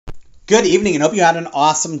Good evening and hope you had an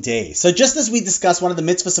awesome day. So just as we discussed one of the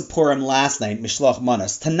mitzvahs of Purim last night, Mishloach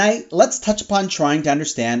Manos, tonight let's touch upon trying to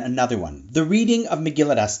understand another one, the reading of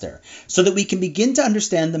Megillat Esther, so that we can begin to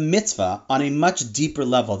understand the mitzvah on a much deeper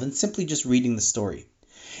level than simply just reading the story.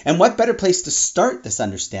 And what better place to start this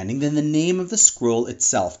understanding than the name of the scroll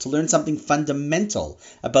itself, to learn something fundamental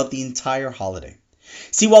about the entire holiday.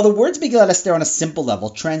 See, while the words Megillat Esther on a simple level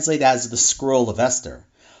translate as the scroll of Esther,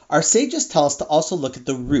 our sages tell us to also look at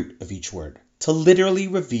the root of each word, to literally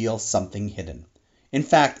reveal something hidden. In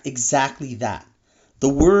fact, exactly that. The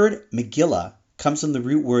word Megillah comes from the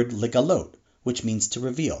root word legalot, which means to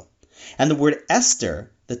reveal. And the word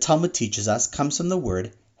Esther, the Talmud teaches us, comes from the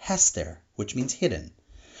word Hester, which means hidden.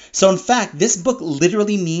 So in fact, this book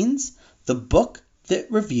literally means the book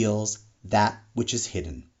that reveals that which is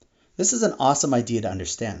hidden. This is an awesome idea to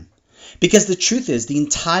understand. Because the truth is, the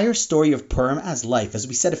entire story of Purim as life, as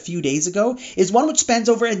we said a few days ago, is one which spans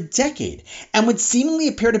over a decade and would seemingly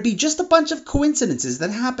appear to be just a bunch of coincidences that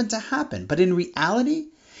happen to happen. But in reality,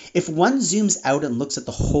 if one zooms out and looks at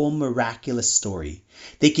the whole miraculous story,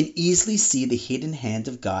 they can easily see the hidden hand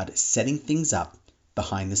of God setting things up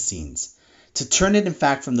behind the scenes, to turn it in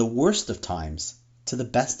fact from the worst of times to the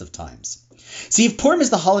best of times. See, if Purim is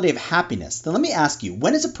the holiday of happiness, then let me ask you,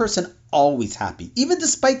 when is a person always happy, even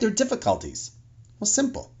despite their difficulties? Well,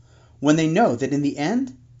 simple. When they know that in the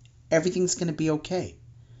end, everything's going to be okay.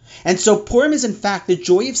 And so Purim is in fact the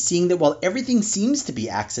joy of seeing that while everything seems to be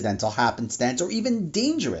accidental, happenstance, or even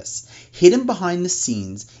dangerous, hidden behind the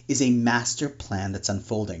scenes is a master plan that's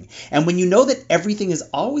unfolding. And when you know that everything is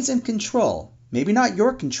always in control, maybe not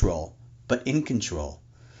your control, but in control,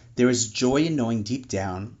 there is joy in knowing deep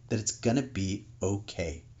down that it's going to be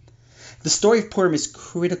okay. The story of Purim is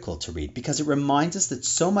critical to read because it reminds us that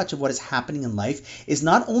so much of what is happening in life is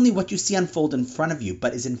not only what you see unfold in front of you,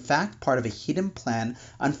 but is in fact part of a hidden plan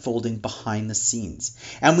unfolding behind the scenes.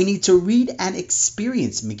 And we need to read and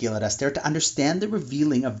experience Megillat Esther to understand the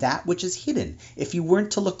revealing of that which is hidden if you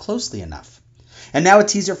weren't to look closely enough. And now a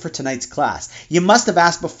teaser for tonight's class. You must have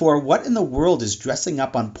asked before, what in the world is dressing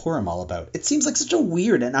up on Purim all about? It seems like such a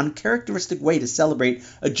weird and uncharacteristic way to celebrate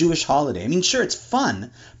a Jewish holiday. I mean, sure, it's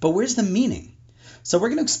fun, but where's the meaning? So we're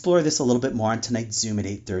going to explore this a little bit more on tonight's Zoom at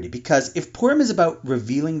 8:30, because if Purim is about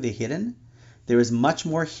revealing the hidden, there is much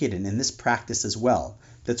more hidden in this practice as well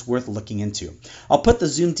that's worth looking into. I'll put the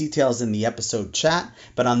Zoom details in the episode chat,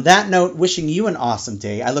 but on that note, wishing you an awesome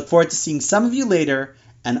day. I look forward to seeing some of you later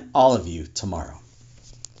and all of you tomorrow.